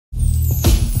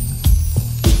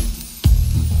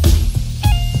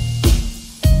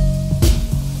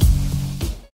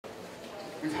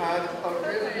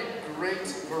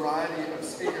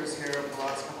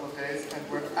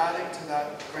adding to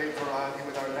that great variety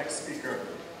with our next speaker.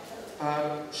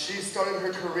 She started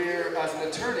her career as an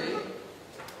attorney,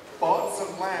 bought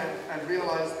some land, and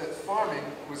realized that farming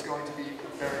was going to be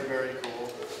very, very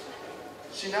cool.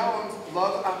 She now owns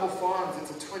Love Apple Farms.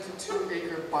 It's a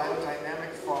 22-acre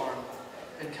biodynamic farm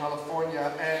in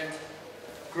California and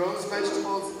grows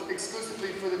vegetables exclusively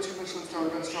for the 2 Michelin-star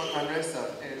restaurant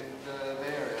Manresa in the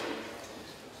Bay Area.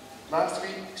 Last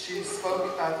week, she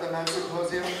spoke at the Man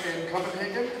Symposium in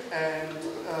Copenhagen, and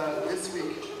this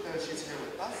week, she's here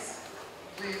with us.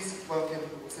 Please welcome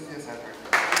Cynthia Sandberg.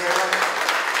 Thank you very much.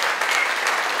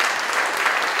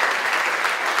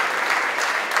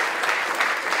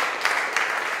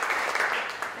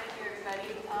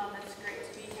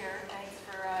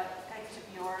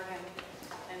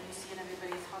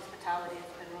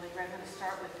 It's been really great. I'm going to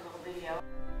start with a little video.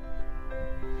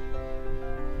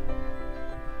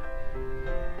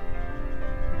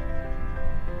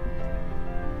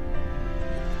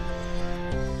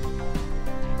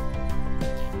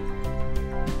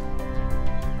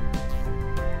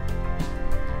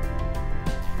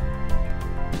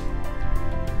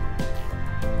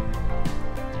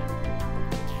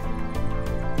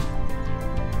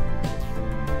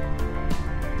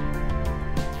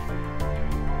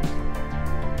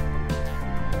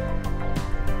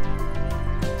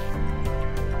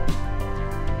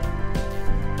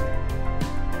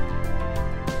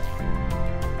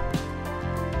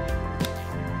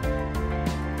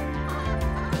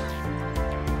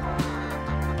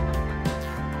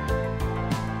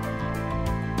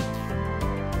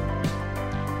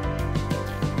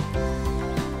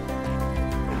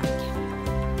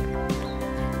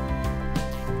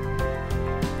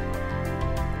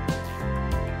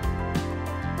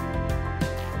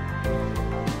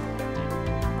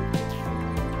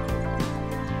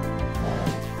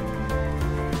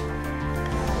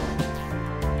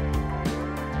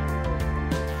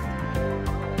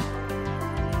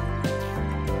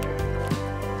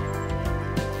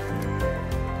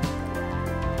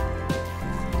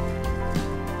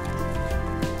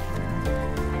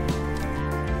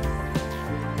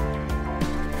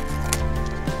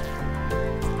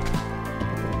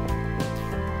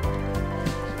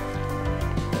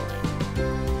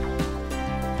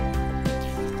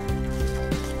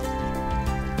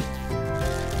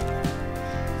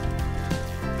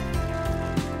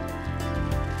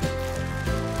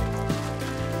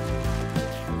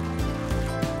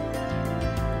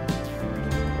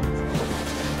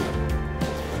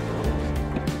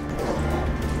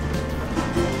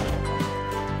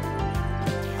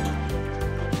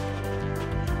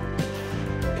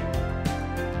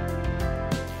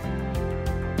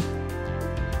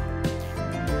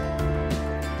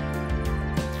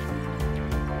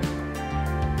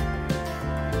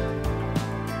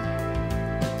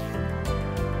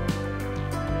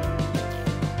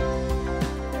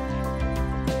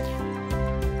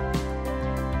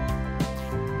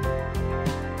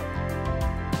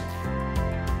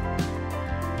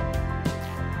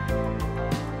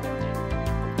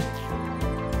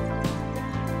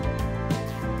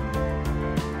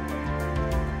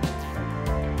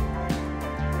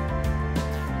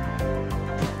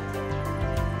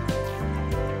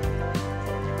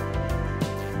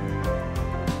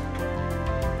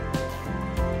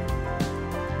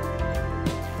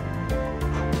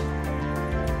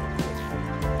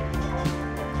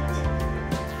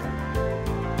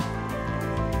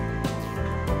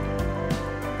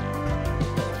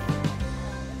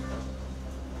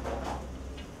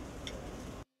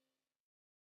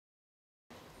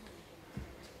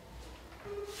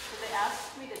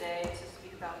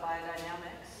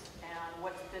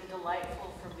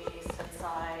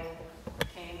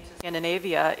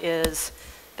 Scandinavia is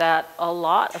that a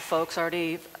lot of folks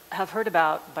already have heard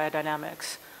about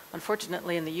biodynamics.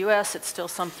 Unfortunately, in the US, it's still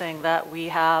something that we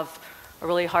have a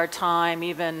really hard time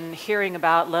even hearing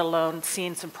about, let alone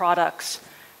seeing some products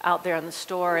out there in the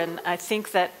store. And I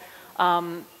think that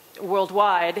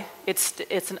worldwide,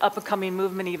 it's an up-and-coming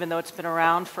movement, even though it's been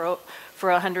around for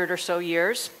 100 or so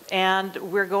years. And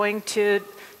we're going to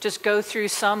just go through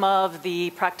some of the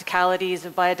practicalities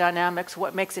of biodynamics,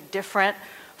 what makes it different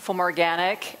from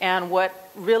organic, and what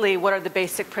are the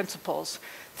basic principles.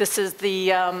 This is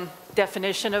the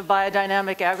definition of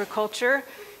biodynamic agriculture.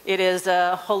 It is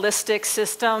a holistic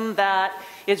system that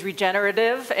is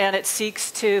regenerative, and it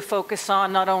seeks to focus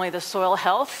on not only the soil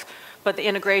health, but the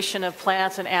integration of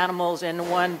plants and animals in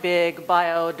one big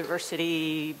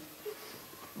biodiversity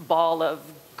ball of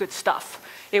good stuff.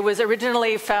 It was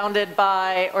originally founded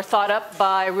by, or thought up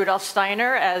by Rudolf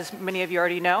Steiner, as many of you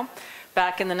already know,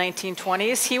 back in the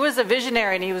 1920s. He was a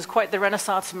visionary, and he was quite the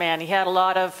Renaissance man. He had a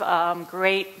lot of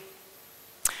great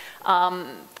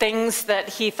things that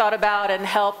he thought about and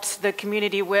helped the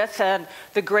community with, and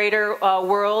the greater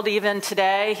world even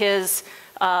today. His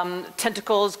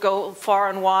tentacles go far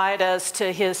and wide as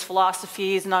to his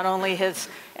philosophies, not only his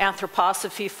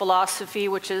anthroposophy philosophy,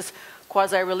 which is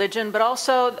quasi-religion, but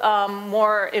also,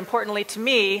 more importantly to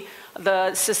me,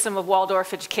 the system of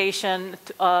Waldorf education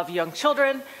of young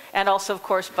children, and also, of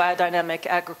course, biodynamic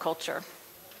agriculture.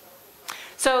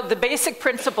 So the basic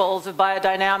principles of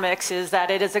biodynamics is that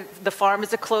the farm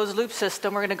is a closed-loop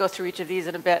system. We're going to go through each of these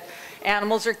in a bit.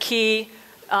 Animals are key.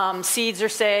 Seeds are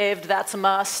saved. That's a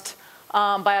must.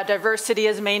 Biodiversity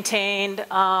is maintained.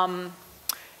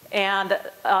 And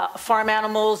farm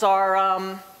animals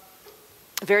are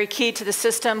very key to the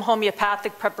system.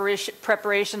 Homeopathic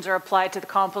preparations are applied to the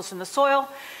compost in the soil.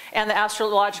 And the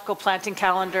astrological planting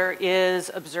calendar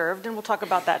is observed. And we'll talk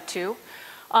about that too.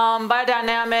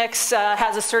 Biodynamics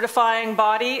has a certifying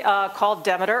body called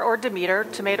Demeter or Demeter,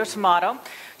 tomato, tomato.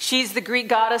 She's the Greek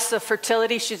goddess of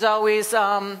fertility. She's always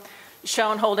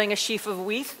shown holding a sheaf of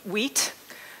wheat.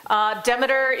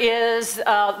 Demeter is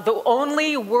the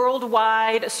only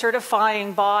worldwide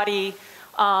certifying body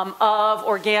of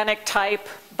organic type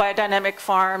biodynamic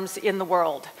farms in the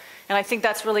world. And I think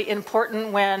that's really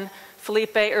important when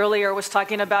Felipe earlier was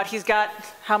talking about he's got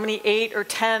how many, 8 or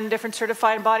 10 different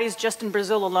certified bodies just in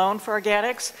Brazil alone for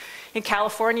organics. In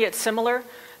California, it's similar.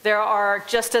 There are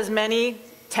just as many,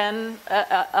 10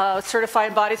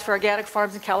 certified bodies for organic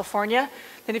farms in California.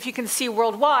 Then if you can see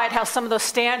worldwide how some of those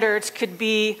standards could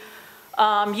be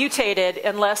mutated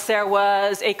unless there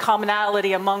was a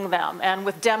commonality among them. And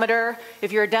with Demeter,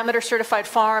 if you're a Demeter certified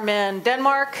farm in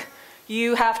Denmark,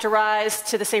 you have to rise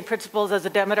to the same principles as a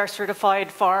Demeter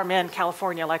certified farm in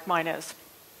California, like mine is.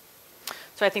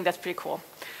 So I think that's pretty cool.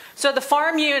 So the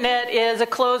farm unit is a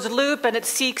closed loop, and it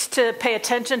seeks to pay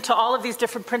attention to all of these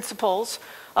different principles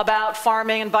about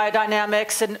farming and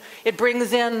biodynamics, and it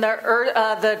brings in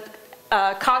the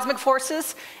cosmic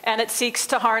forces, and it seeks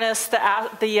to harness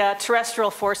the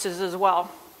terrestrial forces as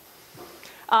well.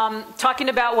 Talking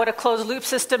about what a closed loop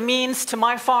system means to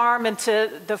my farm and to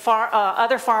the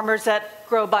other farmers that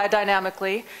grow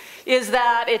biodynamically is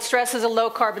that it stresses a low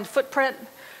carbon footprint.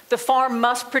 The farm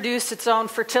must produce its own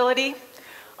fertility.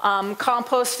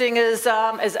 Composting is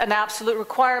an absolute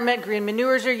requirement. Green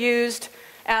manures are used.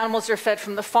 Animals are fed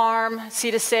from the farm.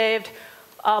 Seed is saved.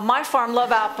 My farm,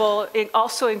 Love Apple, it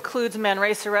also includes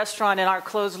Manresa Restaurant in our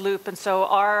closed loop, and so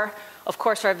of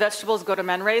course, our vegetables go to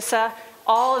Manresa.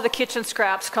 All of the kitchen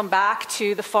scraps come back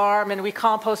to the farm, and we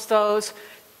compost those.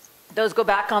 Those go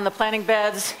back on the planting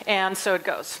beds, and so it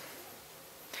goes.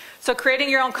 So creating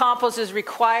your own compost is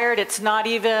required. It's not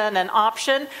even an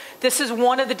option. This is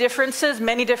one of the differences,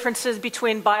 many differences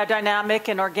between biodynamic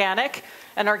and organic.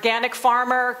 An organic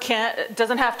farmer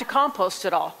doesn't have to compost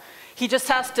at all. He just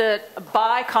has to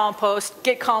buy compost,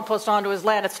 get compost onto his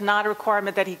land. It's not a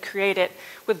requirement that he create it.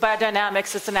 With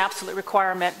biodynamics, it's an absolute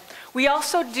requirement. We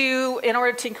also do, in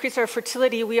order to increase our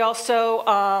fertility, we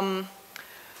also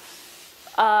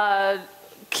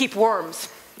keep worms.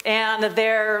 And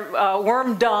their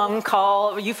worm dung,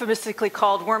 euphemistically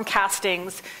called worm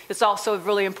castings, is also a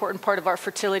really important part of our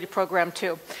fertility program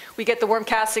too. We get the worm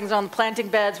castings on the planting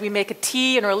beds. We make a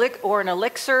tea or an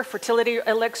elixir, fertility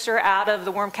elixir, out of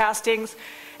the worm castings,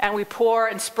 and we pour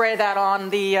and spray that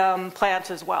on the plant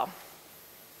as well.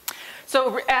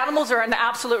 So animals are an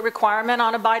absolute requirement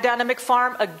on a biodynamic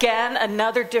farm. Again,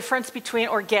 another difference between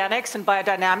organics and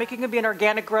biodynamic. You can be an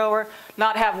organic grower,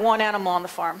 not have one animal on the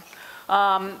farm.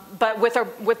 But with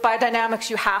biodynamics,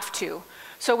 you have to.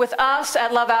 So with us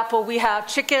at Love Apple, we have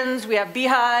chickens, we have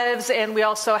beehives, and we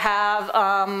also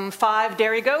have 5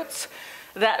 dairy goats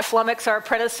that flummox our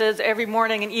apprentices every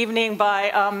morning and evening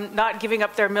by not giving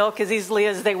up their milk as easily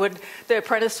as the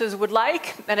apprentices would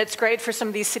like. And it's great for some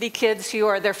of these city kids who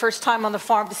are their first time on the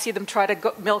farm to see them try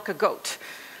to milk a goat.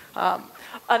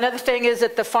 Another thing is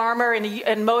that the farmer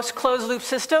in most closed-loop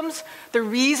systems, the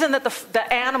reason that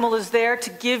the animal is there to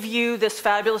give you this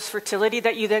fabulous fertility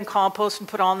that you then compost and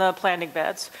put on the planting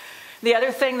beds. The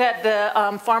other thing that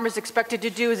the farmer is expected to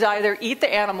do is either eat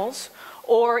the animals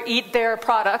or eat their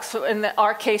products, so in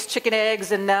our case, chicken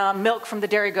eggs and milk from the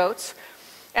dairy goats.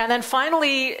 And then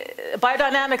finally,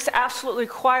 biodynamics absolutely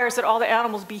requires that all the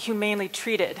animals be humanely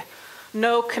treated.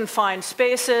 No confined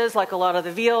spaces, like a lot of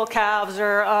the veal calves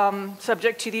are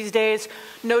subject to these days.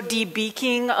 No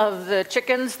debeaking of the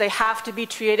chickens. They have to be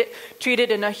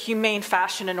treated in a humane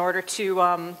fashion in order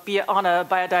to be on a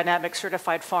biodynamic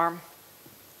certified farm.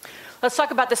 Let's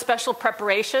talk about the special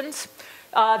preparations.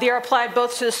 They are applied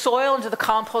both to the soil and to the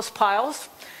compost piles.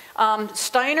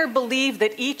 Steiner believed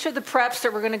that each of the preps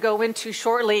that we're going to go into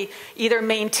shortly either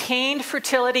maintained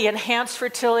fertility, enhanced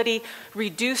fertility,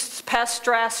 reduced pest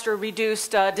stress, or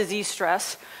reduced disease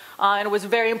stress. And it was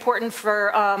very important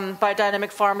for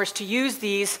biodynamic farmers to use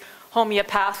these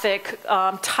homeopathic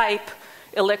type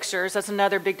elixirs. That's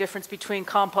another big difference between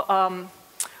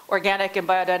organic and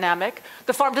biodynamic.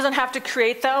 The farm doesn't have to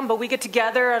create them, but we get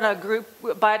together in a group,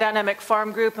 biodynamic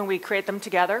farm group, and we create them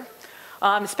together,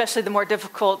 especially the more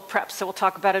difficult preps that we'll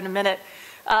talk about in a minute.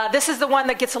 This is the one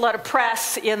that gets a lot of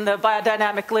press in the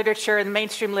biodynamic literature and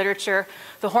mainstream literature,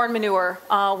 the horn manure,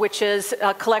 which is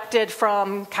collected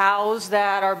from cows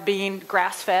that are being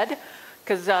grass-fed,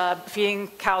 because feeding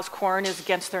cows corn is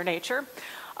against their nature.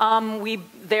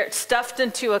 They're stuffed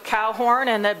into a cow horn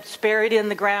and it's buried in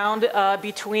the ground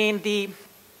between the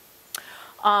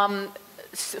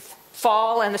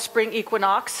fall and the spring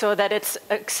equinox, so that it's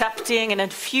accepting and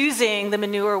infusing the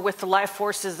manure with the life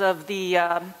forces of the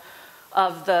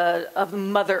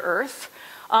Mother Earth.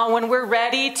 When we're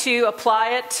ready to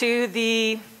apply it to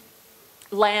the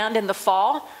land in the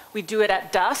fall, we do it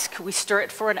at dusk. We stir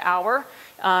it for an hour,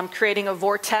 creating a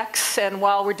vortex. And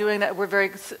while we're doing that, we're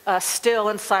very still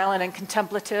and silent and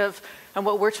contemplative. And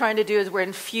what we're trying to do is we're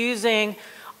infusing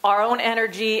our own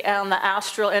energy and the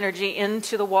astral energy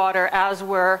into the water as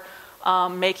we're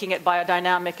making it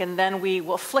biodynamic. And then we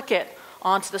will flick it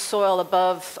onto the soil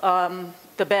above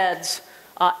the beds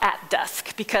at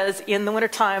dusk, because in the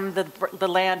wintertime, the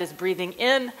land is breathing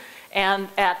in, and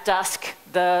at dusk,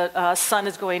 the sun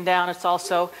is going down. It's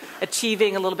also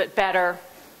achieving a little bit better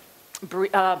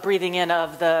breathing in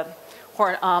of the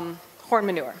horn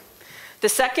manure. The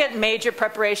second major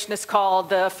preparation is called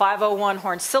the 501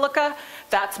 horn silica.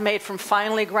 That's made from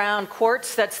finely ground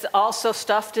quartz that's also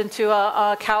stuffed into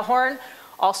a cow horn,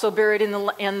 also buried in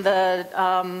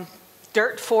the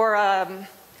dirt for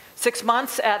 6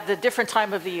 months at the different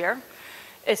time of the year.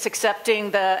 It's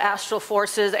accepting the astral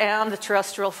forces and the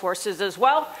terrestrial forces as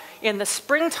well. In the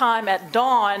springtime at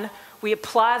dawn, we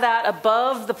apply that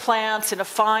above the plants in a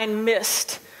fine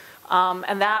mist.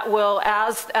 And that will,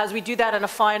 as we do that in a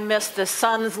fine mist, the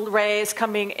sun's rays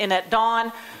coming in at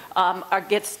dawn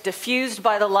gets diffused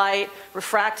by the light,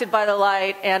 refracted by the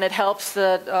light, and it helps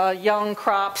the young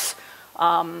crops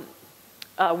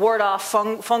ward off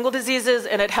fungal diseases,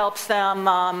 and it helps them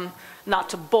not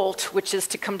to bolt, which is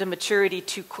to come to maturity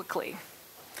too quickly.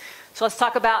 So let's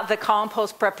talk about the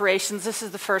compost preparations. This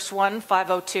is the first one,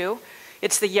 502.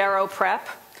 It's the yarrow prep.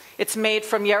 It's made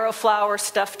from yarrow flour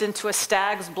stuffed into a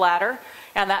stag's bladder,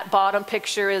 and that bottom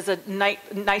picture is a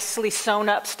nicely sewn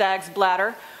up stag's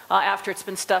bladder after it's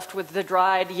been stuffed with the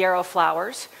dried yarrow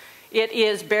flowers. It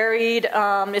is buried,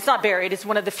 it's not buried, it's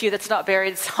one of the few that's not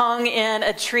buried. It's hung in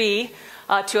a tree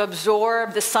to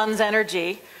absorb the sun's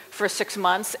energy for 6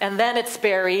 months, and then it's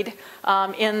buried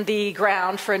in the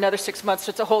ground for another 6 months.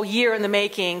 So it's a whole year in the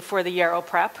making for the yarrow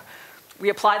prep. We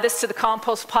apply this to the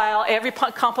compost pile. Every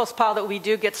compost pile that we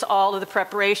do gets all of the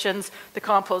preparations, the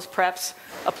compost preps,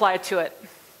 applied to it.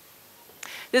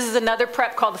 This is another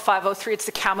prep called the 503. It's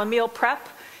the chamomile prep.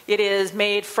 It is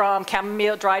made from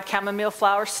dried chamomile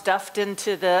flower stuffed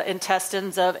into the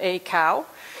intestines of a cow.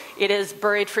 It is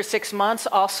buried for 6 months,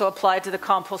 also applied to the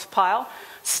compost pile.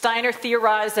 Steiner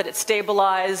theorized that it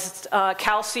stabilized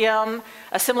calcium,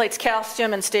 assimilates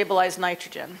calcium, and stabilized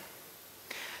nitrogen.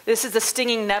 This is the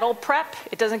stinging nettle prep.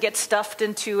 It doesn't get stuffed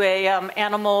into a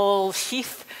animal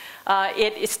sheath.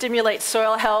 It stimulates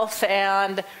soil health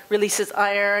and releases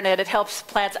iron, and it helps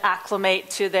plants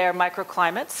acclimate to their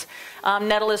microclimates.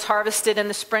 Nettle is harvested in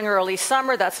the spring or early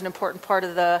summer. That's an important part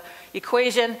of the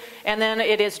equation. And then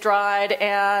it is dried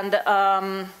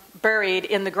and buried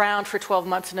in the ground for 12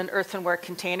 months in an earthenware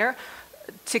container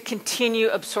to continue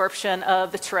absorption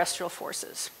of the terrestrial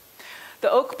forces.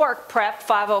 The oak bark prep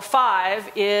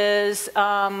 505 is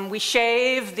we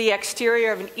shave the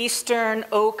exterior of an eastern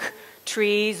oak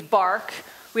tree's bark.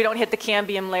 We don't hit the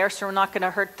cambium layer, so we're not going to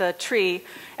hurt the tree.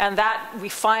 And that, we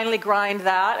finely grind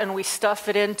that, and we stuff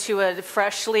it into a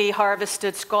freshly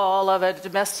harvested skull of a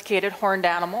domesticated horned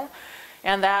animal.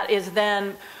 And that is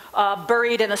then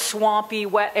buried in a swampy,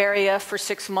 wet area for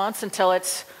 6 months until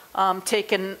it's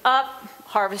taken up,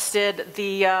 harvested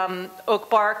the oak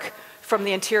bark from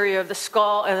the interior of the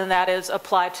skull, and then that is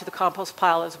applied to the compost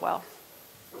pile as well.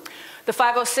 The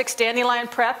 506 dandelion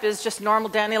prep is just normal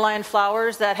dandelion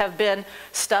flowers that have been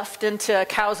stuffed into a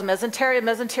cow's mesentery.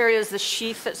 Mesentery is the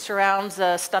sheath that surrounds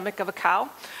the stomach of a cow.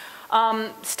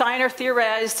 Steiner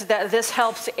theorized that this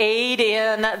helps aid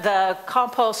in the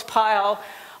compost pile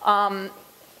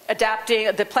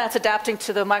the plant's adapting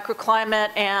to the microclimate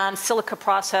and silica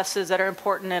processes that are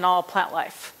important in all plant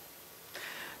life.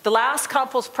 The last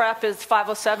compost prep is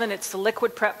 507. It's the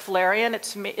liquid prep valerian.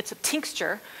 It's a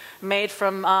tincture made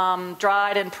from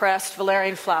dried and pressed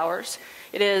valerian flowers.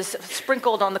 It is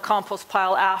sprinkled on the compost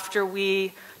pile after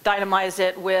we dynamize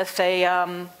it with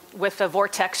a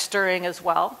vortex stirring as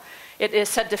well. It is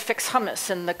said to fix humus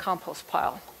in the compost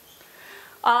pile.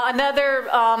 Another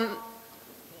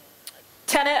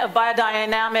tenet of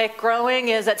biodynamic growing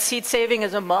is that seed saving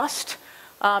is a must,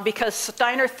 because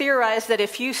Steiner theorized that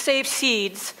if you save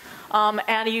seeds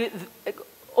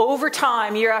over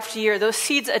time, year after year, those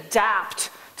seeds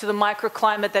adapt to the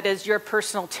microclimate that is your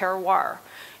personal terroir.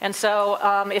 And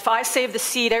so if I save the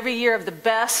seed every year of the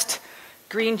best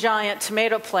green giant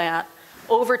tomato plant,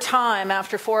 over time,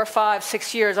 after 4 or 5,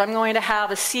 6 years, I'm going to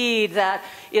have a seed that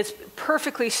is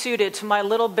perfectly suited to my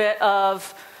little bit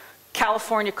of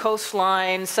California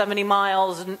coastline, 70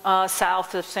 miles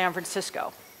south of San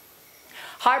Francisco.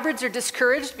 Hybrids are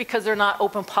discouraged because they're not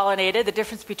open pollinated. The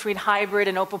difference between hybrid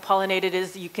and open pollinated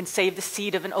is you can save the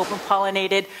seed of an open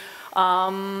pollinated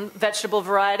vegetable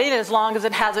variety, and as long as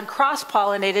it hasn't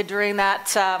cross-pollinated during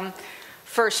that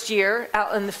first year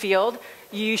out in the field,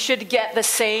 you should get the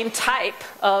same type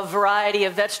of variety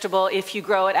of vegetable if you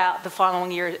grow it out the following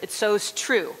year. It sows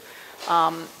true,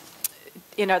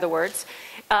 in other words.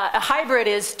 A hybrid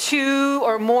is 2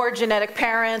 or more genetic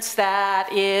parents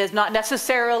that is not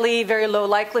necessarily very low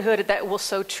likelihood that it will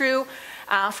sow true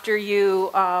after you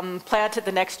plant it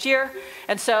the next year.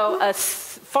 And so a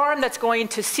farm that's going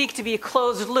to seek to be a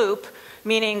closed loop,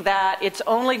 meaning that it's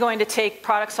only going to take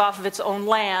products off of its own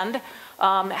land,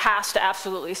 has to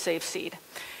absolutely save seed.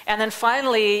 And then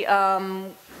finally,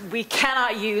 we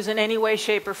cannot use in any way,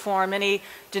 shape, or form any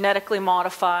genetically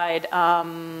modified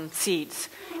seeds.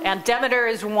 And Demeter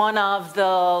is one of the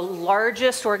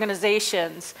largest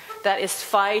organizations that is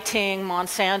fighting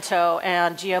Monsanto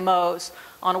and GMOs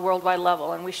on a worldwide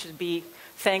level, and we should be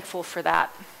thankful for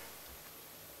that.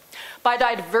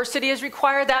 Biodiversity is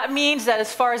required. That means that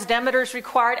as far as Demeter is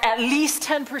required, at least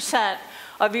 10%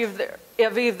 of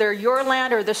either your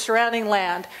land or the surrounding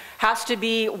land has to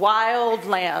be wild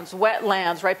lands,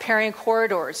 wetlands, riparian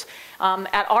corridors.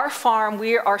 At our farm,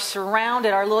 we are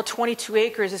surrounded, our little 22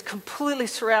 acres is completely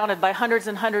surrounded by hundreds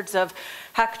and hundreds of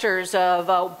hectares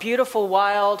of beautiful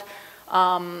wild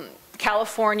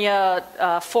California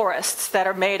forests that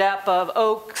are made up of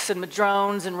oaks and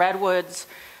madrones and redwoods.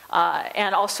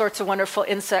 And all sorts of wonderful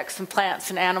insects and plants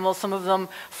and animals. Some of them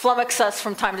flummox us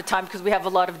from time to time because we have a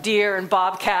lot of deer and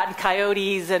bobcat and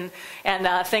coyotes and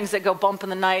things that go bump in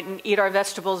the night and eat our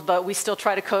vegetables, but we still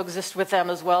try to coexist with them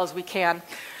as well as we can.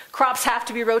 Crops have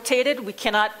to be rotated. We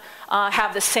cannot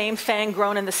have the same thing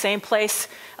grown in the same place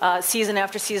season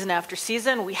after season after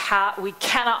season. We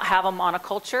cannot have a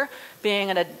monoculture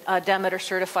being a Demeter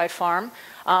certified farm.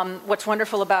 What's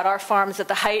wonderful about our farm is at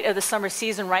the height of the summer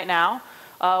season right now,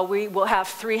 we will have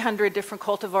 300 different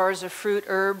cultivars of fruit,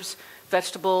 herbs,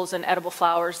 vegetables, and edible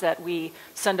flowers that we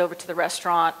send over to the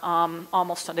restaurant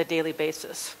almost on a daily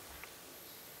basis.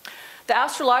 The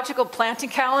astrological planting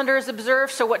calendar is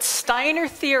observed. So what Steiner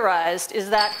theorized is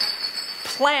that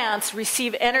plants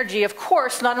receive energy, of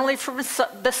course, not only from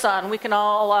the sun, we can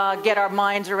all get our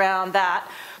minds around that,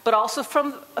 but also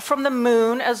from the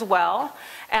moon as well,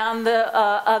 and the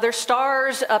other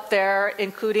stars up there,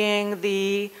 including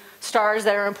the stars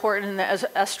that are important in the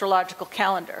astrological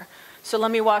calendar. So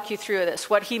let me walk you through this.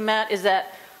 What he meant is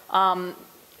that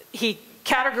he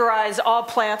categorized all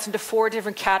plants into 4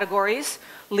 different categories: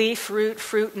 leaf, root,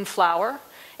 fruit, and flower.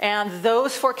 And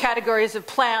those 4 categories of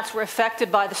plants were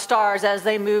affected by the stars as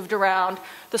they moved around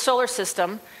the solar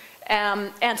system.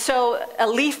 And so a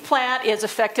leaf plant is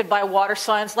affected by water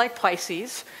signs like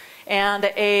Pisces, and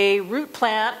a root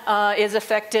plant is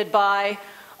affected by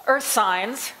earth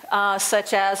signs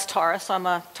such as Taurus. I'm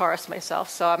a Taurus myself,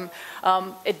 so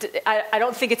I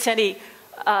don't think it's any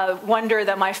wonder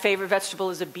that my favorite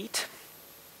vegetable is a beet.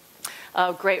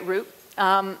 Great root.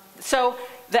 So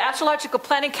the astrological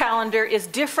planting calendar is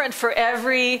different for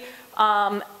every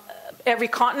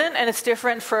continent, and it's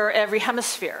different for every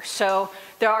hemisphere. So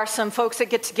there are some folks that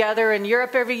get together in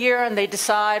Europe every year, and they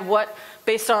decide what,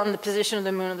 based on the position of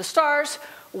the moon and the stars,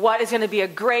 what is going to be a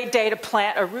great day to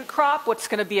plant a root crop, what's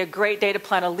going to be a great day to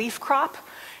plant a leaf crop.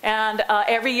 And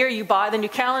every year you buy the new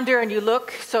calendar and you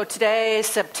look. So today is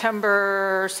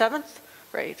September 7th,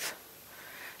 right?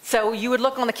 So you would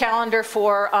look on the calendar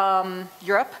for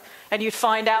Europe, and you'd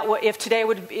find out if today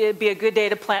would be a good day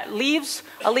to plant leaves,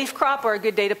 a leaf crop, or a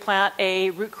good day to plant a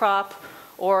root crop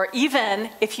or even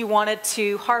if you wanted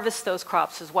to harvest those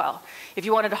crops as well. If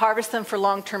you wanted to harvest them for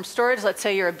long-term storage, let's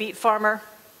say you're a beet farmer,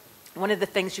 one of the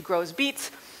things you grow is beets,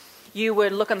 you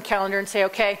would look on the calendar and say,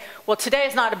 okay, well, today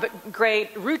is not a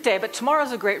great root day, but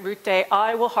tomorrow's a great root day.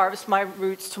 I will harvest my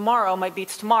roots tomorrow, my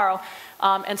beets tomorrow.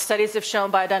 And studies have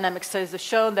shown, biodynamic studies have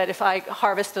shown that if I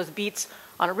harvest those beets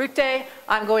on a root day,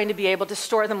 I'm going to be able to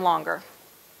store them longer.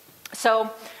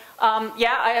 So,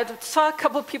 yeah, I saw a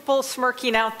couple of people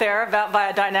smirking out there about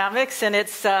biodynamics, and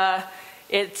it's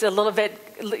a little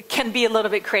bit, can be a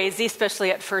little bit crazy,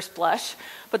 especially at first blush.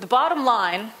 But the bottom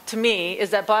line, to me,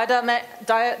 is that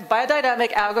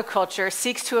biodynamic agriculture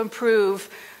seeks to improve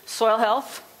soil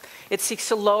health. It seeks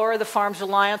to lower the farm's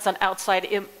reliance on outside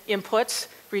inputs,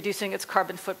 reducing its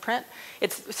carbon footprint.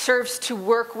 It serves to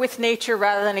work with nature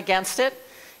rather than against it.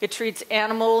 It treats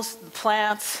animals, the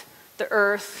plants, the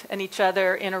earth, and each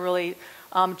other in a really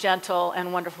gentle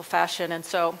and wonderful fashion. And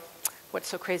so, what's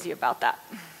so crazy about that?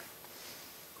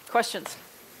 Questions?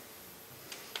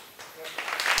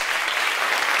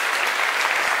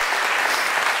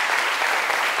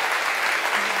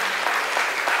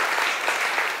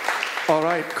 All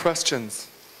right, questions.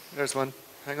 There's one.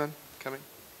 Hang on, coming.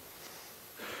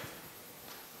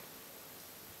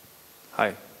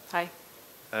 Hi. Hi.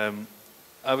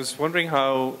 I was wondering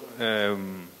how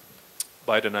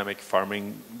biodynamic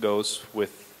farming goes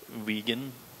with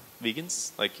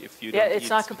vegans. Like if you don't it's eat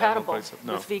not compatible with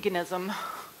veganism.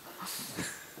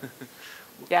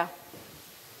 Yeah.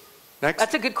 Next.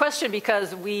 That's a good question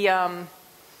because we,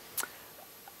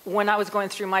 when I was going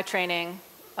through my training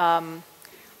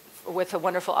with a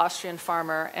wonderful Austrian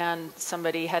farmer, and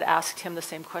somebody had asked him the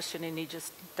same question, and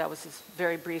that was his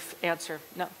very brief answer.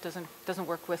 No, it doesn't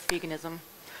work with veganism.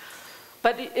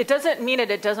 But it doesn't mean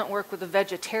it doesn't work with the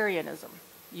vegetarianism.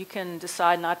 You can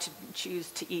decide not to choose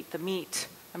to eat the meat.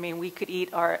 I mean, we could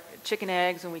eat our chicken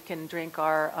eggs and we can drink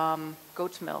our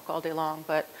goat's milk all day long,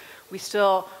 but we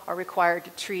still are required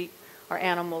to treat our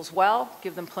animals well,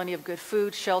 give them plenty of good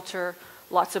food, shelter,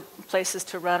 lots of places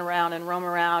to run around and roam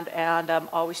around, and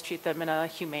always treat them in a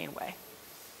humane way.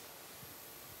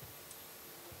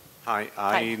 Hi,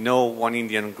 I know one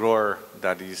Indian grower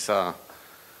that is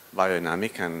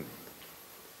biodynamic and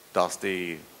does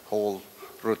the whole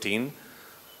routine.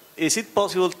 Is it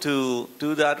possible to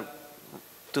do that,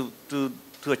 to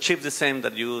achieve the same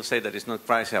that you say that is not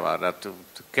pricey about that,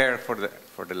 to care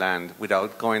for the land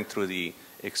without going through the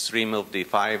extreme of the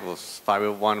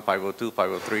 501, 502,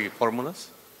 503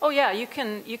 formulas? Oh yeah, you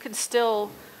can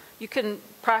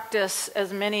practice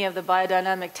as many of the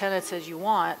biodynamic tenets as you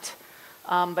want,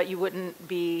 but you wouldn't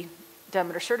be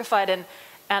Demeter certified.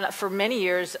 And for many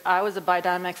years, I was a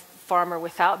biodynamic farmer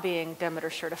without being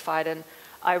Demeter certified. And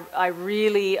I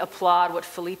really applaud what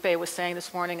Felipe was saying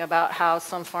this morning about how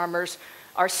some farmers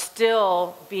are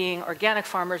still being organic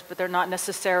farmers, but they're not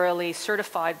necessarily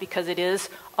certified because it is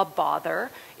a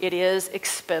bother, it is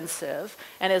expensive,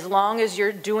 and as long as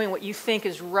you're doing what you think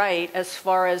is right as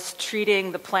far as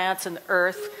treating the plants and the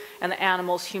earth and the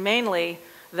animals humanely,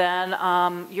 then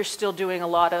you're still doing a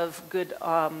lot of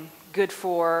good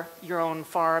for your own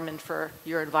farm and for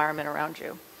your environment around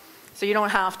you. So you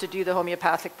don't have to do the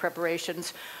homeopathic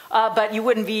preparations, but you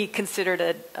wouldn't be considered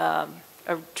a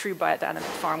true biodynamic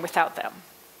farm without them.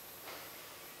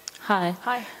 Hi.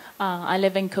 Hi. I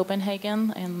live in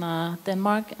Copenhagen in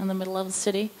Denmark, in the middle of the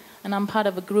city, and I'm part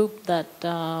of a group that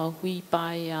we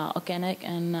buy organic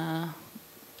and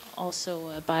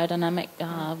also biodynamic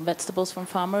vegetables from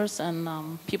farmers,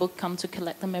 and people come to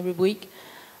collect them every week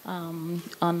on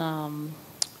a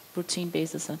routine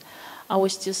basis. And I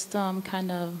was just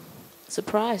kind of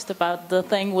surprised about the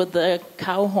thing with the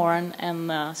cow horn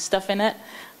and stuff in it.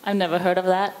 I've never heard of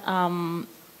that,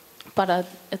 but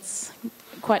it's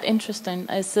quite interesting.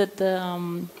 Is it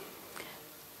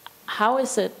how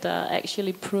is it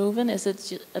actually proven? Is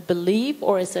it a belief,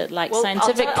 or is it like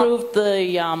scientific proof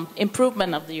the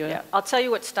improvement of the urine? Yeah, I'll tell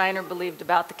you what Steiner believed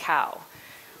about the cow.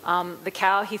 The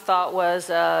cow he thought was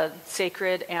a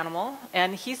sacred animal,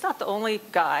 and he's not the only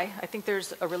guy. I think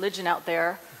there's a religion out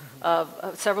there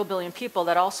of several billion people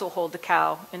that also hold the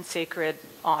cow in sacred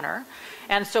honor.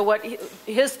 And so what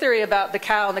his theory about the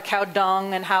cow and the cow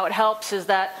dung and how it helps is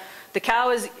that the cow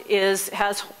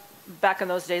has, back in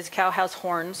those days, the cow has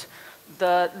horns.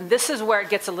 This is where it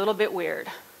gets a little bit weird,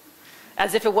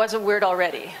 as if it wasn't weird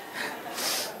already.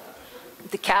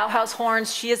 The cow has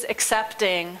horns. She is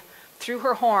accepting, through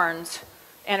her horns,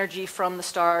 energy from the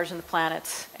stars and the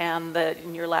planets and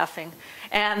you're laughing,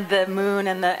 and the moon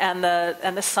and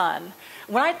the sun.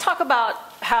 When I talk about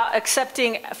how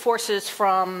accepting forces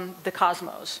from the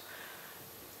cosmos,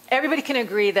 everybody can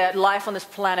agree that life on this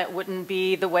planet wouldn't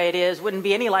be the way it is, wouldn't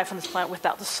be any life on this planet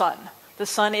without the sun. The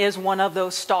sun is one of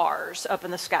those stars up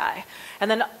in the sky. And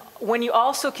then when you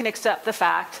also can accept the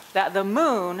fact that the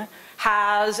moon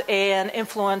has an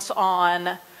influence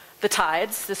on the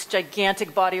tides, this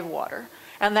gigantic body of water,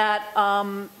 and that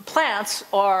plants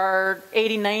are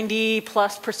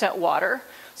 80–90+% water.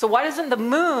 So why doesn't the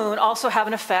moon also have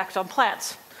an effect on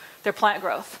plants, their plant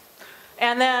growth?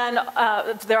 And then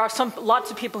there are lots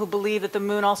of people who believe that the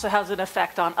moon also has an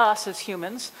effect on us as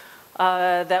humans,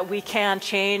 that we can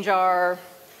change our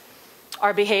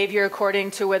behavior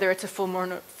according to whether it's a full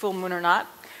moon or not.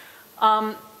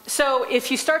 So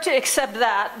if you start to accept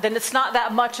that, then it's not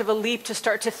that much of a leap to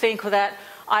start to think that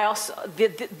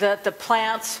the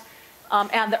plants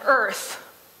and the earth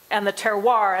and the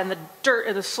terroir and the dirt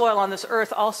and the soil on this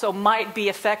earth also might be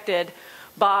affected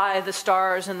by the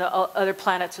stars and the other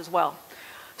planets as well.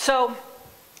 So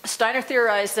Steiner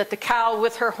theorized that the cow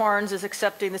with her horns is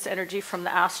accepting this energy from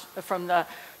the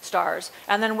stars.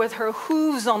 And then with her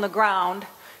hooves on the ground,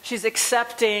 she's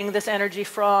accepting this energy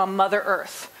from Mother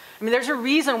Earth. I mean, there's a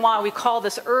reason why we call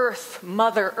this Earth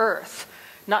Mother Earth,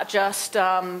 not just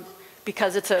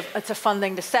because it's a fun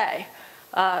thing to say.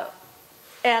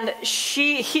 And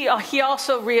he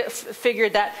also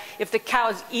figured that if the cow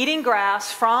is eating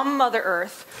grass from Mother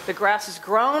Earth, the grass is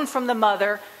grown from the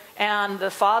mother, and the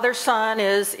father sun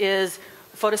is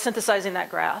photosynthesizing that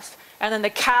grass, and then the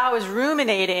cow is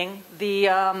ruminating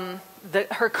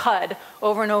her cud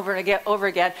over and over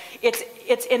again.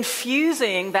 It's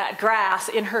infusing that grass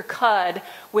in her cud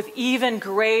with even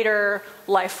greater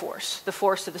life force, the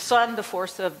force of the sun, the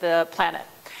force of the planet.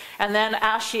 And then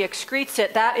as she excretes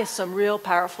it, that is some real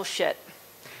powerful shit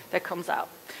that comes out.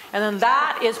 And then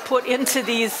that is put into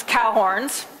these cow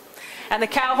horns. And the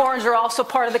cow horns are also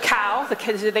part of the cow,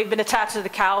 because they've been attached to the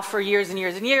cow for years and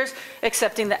years and years,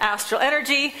 accepting the astral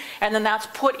energy. And then that's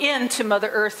put into Mother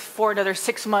Earth for another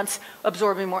 6 months,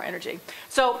 absorbing more energy.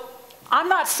 So I'm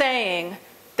not saying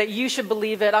that you should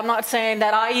believe it. I'm not saying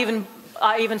that I even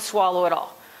swallow it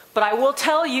all. But I will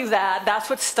tell you that that's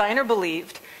what Steiner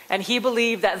believed. And he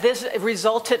believed that this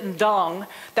resulted in dung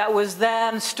that was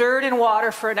then stirred in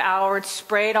water for an hour and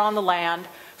sprayed on the land,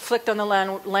 flicked on the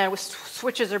land with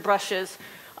switches or brushes,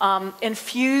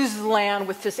 infused the land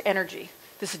with this energy,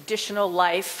 this additional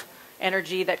life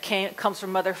energy that comes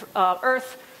from Mother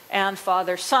Earth and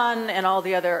Father Sun and all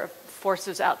the other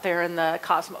forces out there in the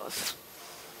cosmos.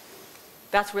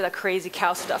 That's where that crazy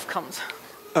cow stuff comes.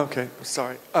 Okay,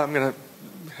 sorry. I'm going to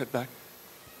head back.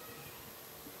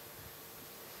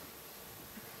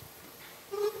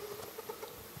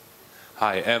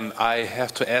 Hi, I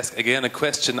have to ask again a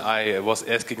question I was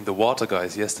asking the water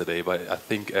guys yesterday, but I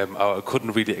think I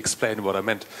couldn't really explain what I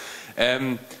meant.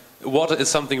 Water is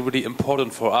something really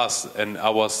important for us, and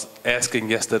I was asking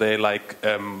yesterday, like,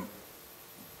 there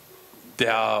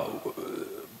are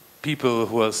people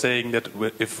who are saying that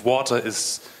if water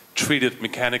is treated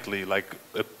mechanically, like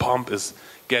a pump is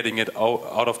getting it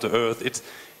out of the earth,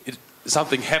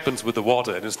 something happens with the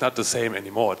water, and it's not the same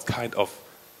anymore. It's kind of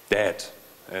dead.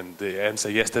 And the answer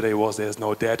yesterday was there's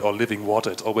no dead or living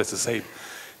water, it's always the same.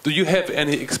 Do you have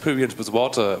any experience with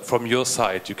water from your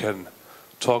side you can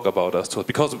talk about us to?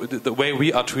 Because the way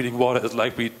we are treating water is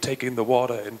like we take in the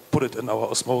water and put it in our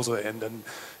osmoser and then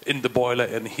in the boiler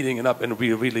and heating it up, and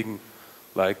we're really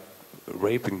like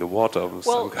raping the water of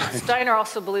some kind. Steiner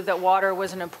also believed that water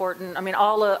was an important, I mean,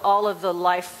 all of the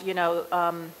life, you know,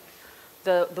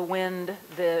 the wind,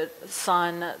 the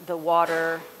sun, the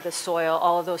water, the soil,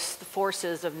 all of those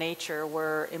forces of nature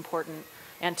were important,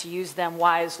 and to use them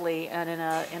wisely and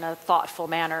in a thoughtful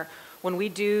manner. When we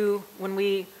do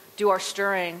our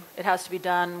stirring, it has to be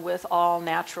done with all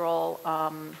natural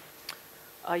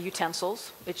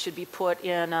utensils. It should be put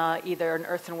in either an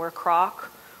earthenware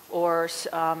crock or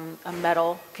a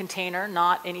metal container,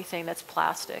 not anything that's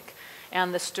plastic.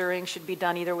 And the stirring should be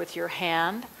done either with your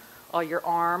hand or your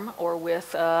arm, or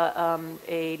with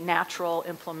a natural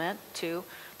implement too.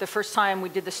 The first time we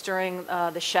did the stirring,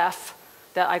 the chef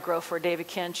that I grow for, David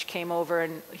Kinch, came over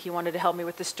and he wanted to help me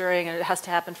with the stirring, and it has to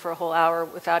happen for a whole hour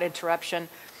without interruption.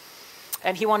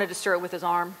 And he wanted to stir it with his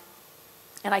arm.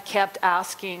 And I kept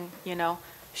asking, you know,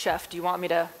 chef, do you want me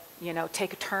to, you know,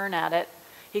 take a turn at it?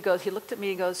 He looked at me,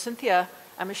 he goes, Cynthia,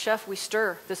 I'm a chef, we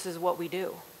stir, this is what we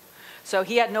do. So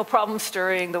he had no problem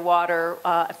stirring the water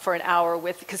for an hour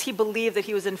because he believed that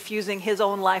he was infusing his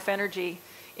own life energy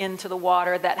into the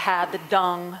water that had the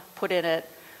dung put in it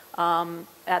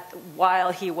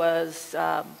while he was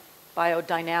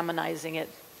biodynamizing it,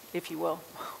 if you will.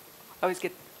 I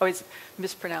always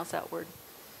mispronounce that word.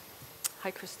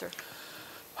 Hi, Krister.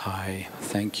 Hi,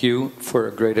 thank you for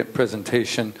a great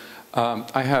presentation.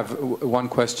 I have one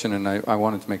question, and I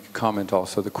wanted to make a comment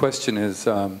also. The question is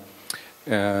on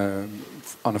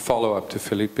a follow-up to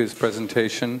Felipe's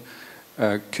presentation.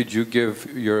 Could you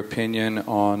give your opinion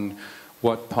on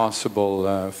what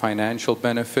possible financial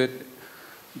benefit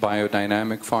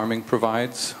biodynamic farming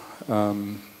provides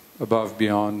above,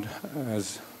 beyond,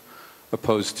 as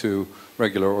opposed to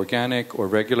regular organic or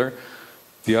regular?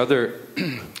 The other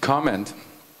comment,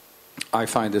 I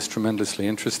find this tremendously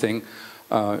interesting.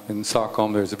 In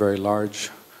Stockholm, there's a very large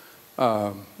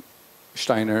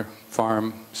Steiner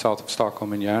farm south of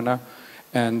Stockholm in Järna.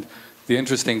 And the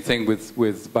interesting thing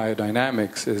with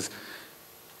biodynamics is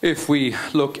if we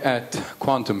look at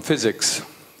quantum physics,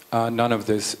 none of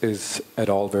this is at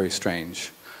all very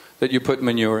strange. That you put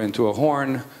manure into a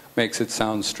horn makes it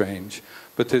sound strange.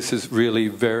 But this is really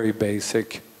very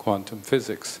basic quantum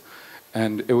physics.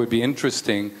 And it would be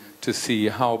interesting to see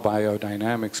how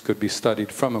biodynamics could be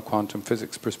studied from a quantum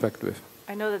physics perspective.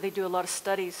 I know that they do a lot of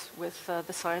studies with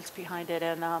the science behind it,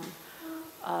 and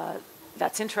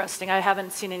that's interesting. I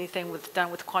haven't seen anything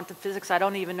done with quantum physics. I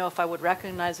don't even know if I would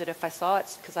recognize it if I saw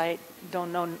it, because I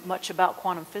don't know much about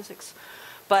quantum physics.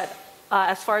 But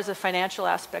as far as the financial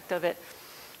aspect of it,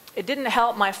 it didn't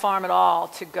help my farm at all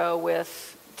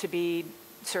to be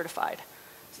certified.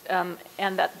 And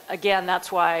that, again,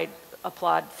 that's why I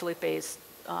applaud Felipe's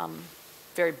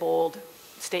very bold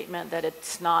statement that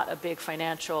it's not a big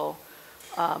financial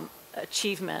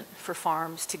achievement for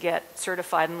farms to get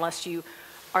certified unless you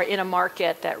are in a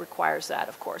market that requires that,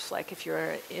 of course. Like if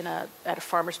you're at a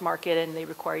farmer's market and they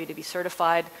require you to be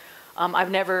certified.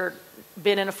 I've never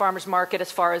been in a farmer's market as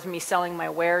far as me selling my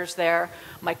wares there.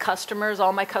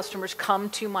 All my customers come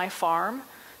to my farm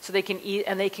so they can eat,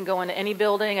 and they can go into any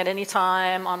building at any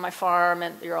time on my farm,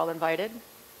 and you're all invited,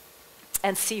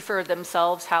 and see for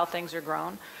themselves how things are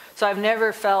grown. So I've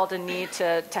never felt a need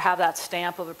to have that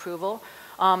stamp of approval.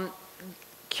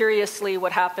 Curiously,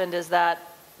 what happened is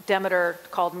that Demeter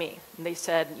called me, and they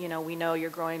said, you know, we know you're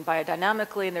growing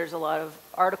biodynamically, and there's a lot of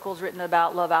articles written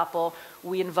about Love Apple.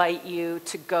 We invite you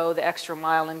to go the extra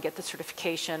mile and get the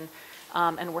certification,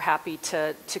 and we're happy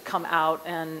to come out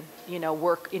and, you know,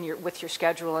 work with your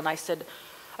schedule. And I said,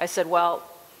 well,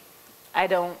 I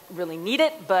don't really need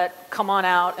it, but come on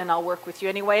out and I'll work with you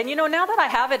anyway. And you know, now that I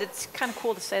have it, it's kind of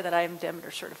cool to say that I am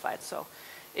Demeter certified. So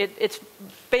it's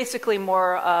basically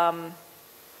more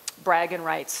bragging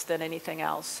rights than anything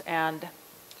else. And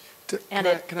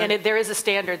there is a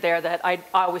standard there that I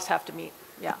always have to meet.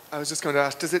 Yeah. I was just going to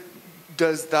ask,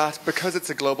 does that, because it's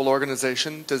a global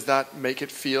organization, does that make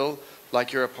it feel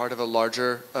like you're a part of a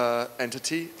larger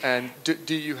entity? And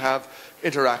do you have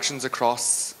interactions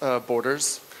across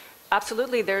borders?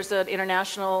 Absolutely. There's an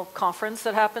international conference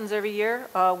that happens every year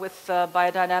with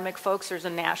biodynamic folks. There's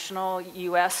a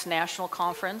U.S. national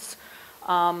conference.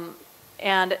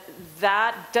 And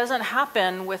that doesn't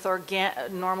happen with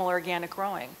normal organic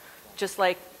growing. Just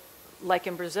like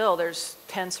in Brazil, there's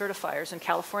 10 certifiers. In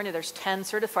California, there's 10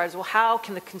 certifiers. Well, how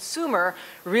can the consumer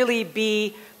really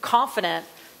be confident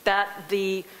that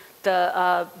the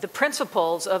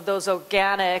principles of those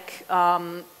organic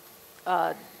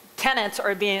tenets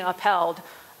are being upheld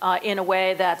in a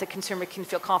way that the consumer can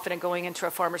feel confident going into a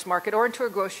farmer's market or into a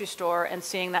grocery store and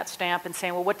seeing that stamp and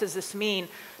saying, well, what does this mean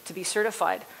to be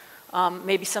certified?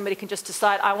 Maybe somebody can just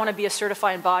decide, I want to be a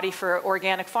certifying body for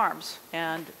organic farms,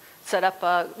 and set up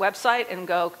a website and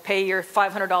go pay your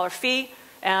 $500 fee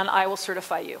and I will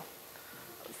certify you.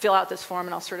 Fill out this form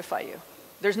and I'll certify you.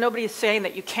 There's nobody saying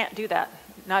that you can't do that.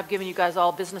 Now I've given you guys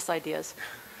all business ideas.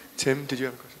 Tim, did you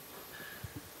have a question?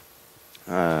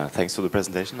 Thanks for the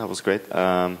presentation. That was great.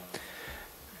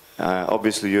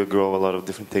 Obviously, you grow a lot of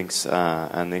different things,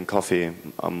 and in coffee,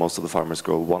 most of the farmers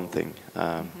grow one thing.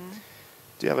 Do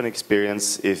you have an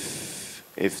experience if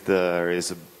there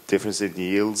is a difference in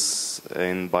yields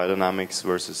in biodynamics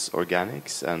versus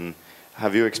organics, and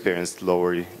have you experienced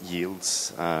lower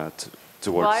yields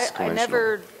towards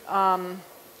conventional?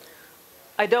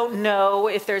 I don't know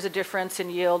if there's a difference in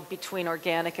yield between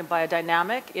organic and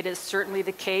biodynamic. It is certainly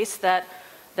the case that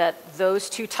those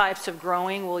two types of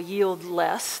growing will yield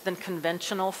less than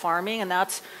conventional farming, and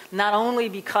that's not only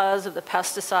because of the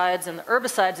pesticides and the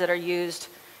herbicides that are used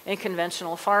in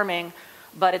conventional farming,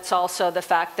 but it's also the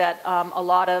fact that a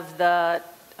lot of the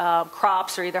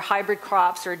crops are either hybrid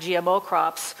crops or GMO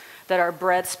crops that are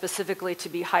bred specifically to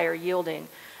be higher yielding,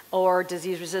 or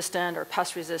disease resistant or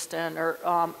pest resistant or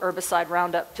herbicide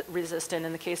Roundup resistant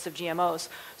in the case of GMOs.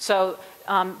 So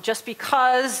just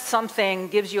because something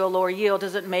gives you a lower yield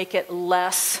doesn't make it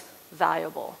less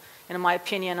valuable. And in my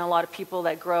opinion, a lot of people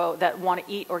that want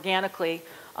to eat organically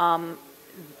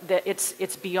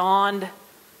it's beyond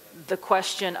the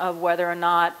question of whether or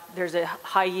not there's a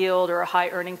high yield or a high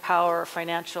earning power or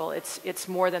financial. It's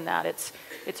more than that.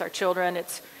 It's our children.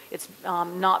 It's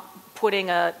not putting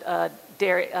a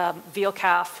dairy veal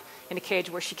calf in a cage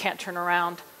where she can't turn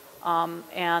around,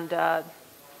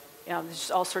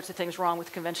 there's all sorts of things wrong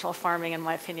with conventional farming, in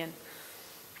my opinion.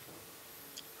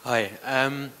 Hi.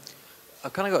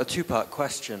 I've kind of got a two-part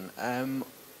question.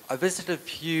 I visited a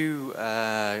few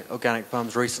organic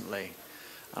farms recently,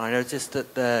 and I noticed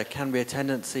that there can be a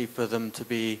tendency for them to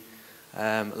be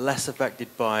less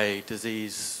affected by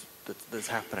disease that's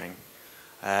happening.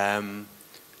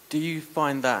 Do you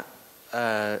find that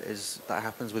that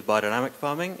happens with biodynamic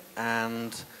farming?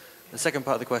 And the second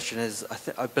part of the question is,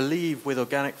 I believe with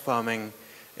organic farming,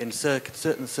 in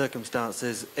certain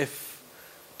circumstances, if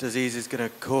disease is going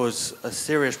to cause a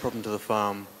serious problem to the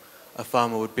farm, a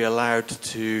farmer would be allowed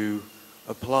to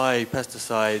apply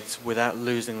pesticides without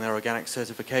losing their organic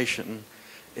certification.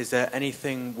 Is there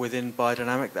anything within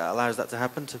biodynamic that allows that to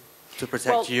happen to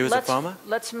protect you as a farmer?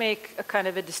 Let's make a kind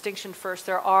of a distinction first.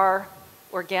 There are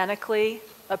organically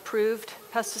approved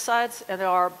pesticides and there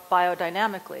are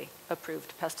biodynamically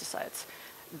approved pesticides.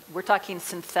 We're talking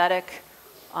synthetic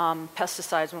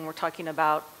pesticides when we're talking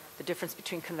about the difference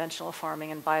between conventional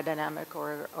farming and biodynamic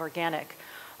or organic.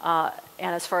 And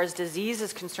as far as disease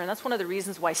is concerned, that's one of the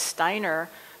reasons why Steiner,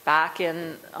 back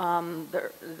in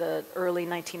the early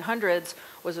 1900s,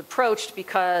 was approached,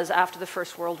 because after the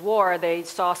First World War, the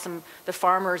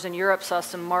farmers in Europe saw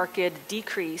some marked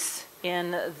decrease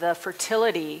in the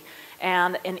fertility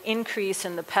and an increase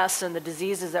in the pests and the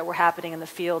diseases that were happening in the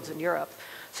fields in Europe.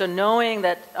 So knowing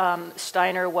that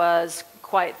Steiner was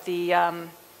quite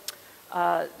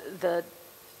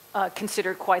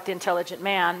considered quite the intelligent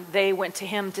man, they went to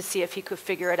him to see if he could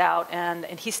figure it out, and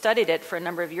he studied it for a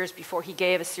number of years before he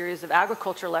gave a series of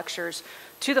agriculture lectures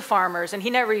to the farmers, and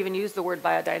he never even used the word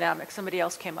biodynamic. Somebody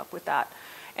else came up with that.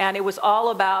 And it was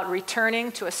all about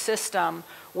returning to a system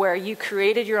where you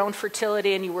created your own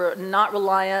fertility and you were not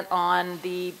reliant on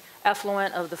the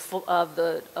effluent of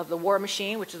the war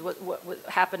machine, which is what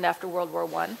happened after World War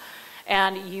I,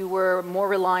 and you were more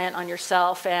reliant on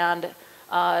yourself and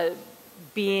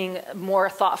being more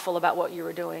thoughtful about what you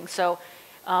were doing. So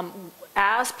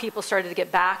as people started to get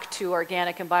back to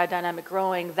organic and biodynamic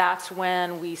growing, that's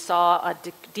when we saw a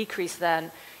decrease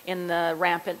then in the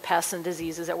rampant pests and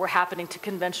diseases that were happening to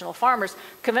conventional farmers.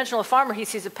 Conventional farmer, he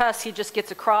sees a pest, he just gets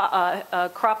a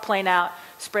crop plane out,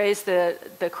 sprays the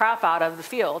crap out of the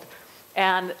field,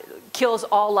 and kills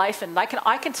all life. And I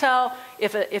can tell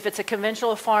if it's a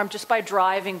conventional farm just by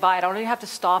driving by it. I don't even have to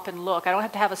stop and look. I don't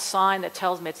have to have a sign that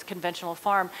tells me it's a conventional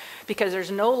farm, because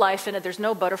there's no life in it. There's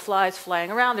no butterflies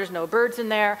flying around. There's no birds in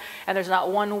there, and there's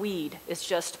not one weed. It's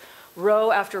just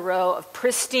row after row of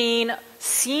pristine,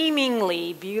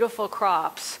 seemingly beautiful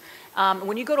crops.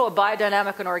 When you go to a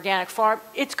biodynamic and organic farm,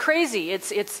 it's crazy.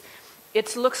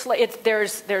 It looks like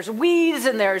there's weeds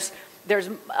and there's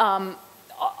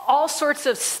all sorts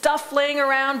of stuff laying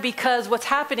around, because what's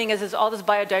happening is all this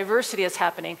biodiversity is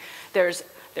happening. There's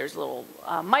little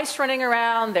mice running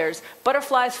around, there's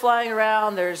butterflies flying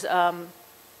around, there's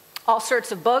all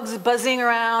sorts of bugs buzzing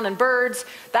around and birds.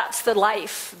 That's the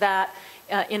life that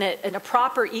in a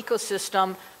proper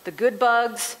ecosystem, the good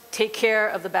bugs take care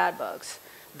of the bad bugs.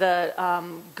 The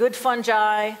good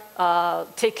fungi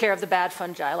take care of the bad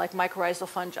fungi, like mycorrhizal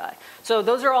fungi. So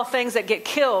those are all things that get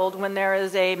killed when there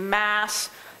is a mass,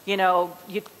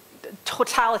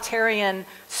 totalitarian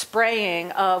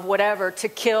spraying of whatever to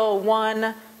kill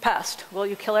one pest. Well,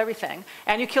 you kill everything.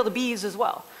 And you kill the bees as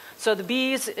well. So the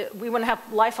bees, we wouldn't have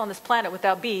life on this planet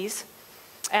without bees.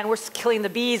 And we're killing the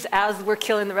bees as we're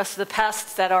killing the rest of the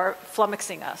pests that are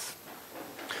flummoxing us.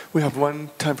 We have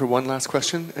time for one last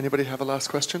question. Anybody have a last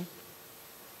question?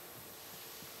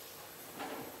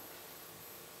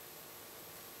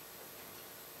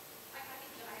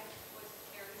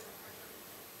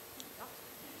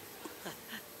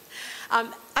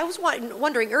 I was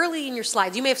wondering, early in your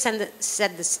slides, you may have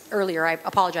said this earlier, I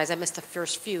apologize, I missed the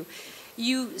first few.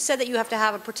 You said that you have to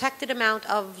have a protected amount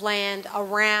of land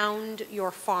around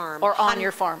your farm. Or on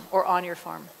your farm. Or on your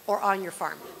farm. Or on your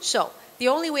farm. So the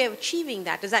only way of achieving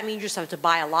that, does that mean you just have to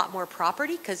buy a lot more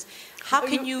property? Because how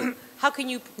can you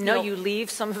No, you leave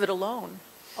some of it alone.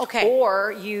 Okay.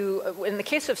 Or in the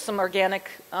case of some organic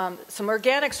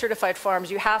certified farms,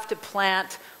 you have to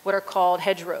plant what are called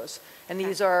hedgerows. And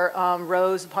these are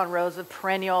rows upon rows of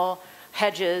perennial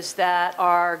hedges that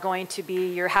are going to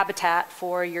be your habitat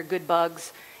for your good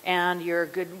bugs and your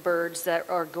good birds that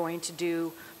are going to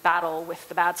do battle with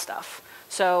the bad stuff.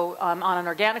 So on an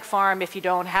organic farm, if you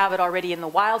don't have it already in the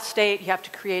wild state, you have to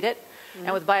create it.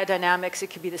 And with biodynamics, it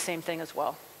could be the same thing as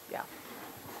well. Yeah.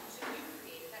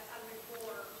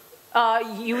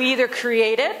 You either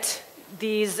create it,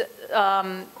 these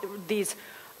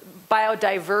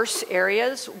biodiverse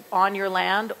areas on your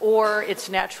land, or it's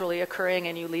naturally occurring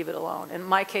and you leave it alone. In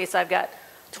my case, I've got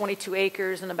 22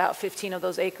 acres, and about 15 of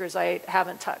those acres I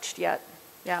haven't touched yet.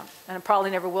 Yeah, and I probably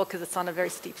never will because it's on a very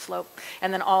steep slope.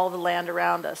 And then all the land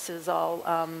around us is all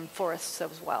forests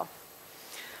as well.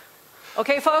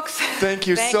 Okay, folks? Thank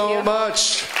you so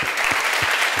much.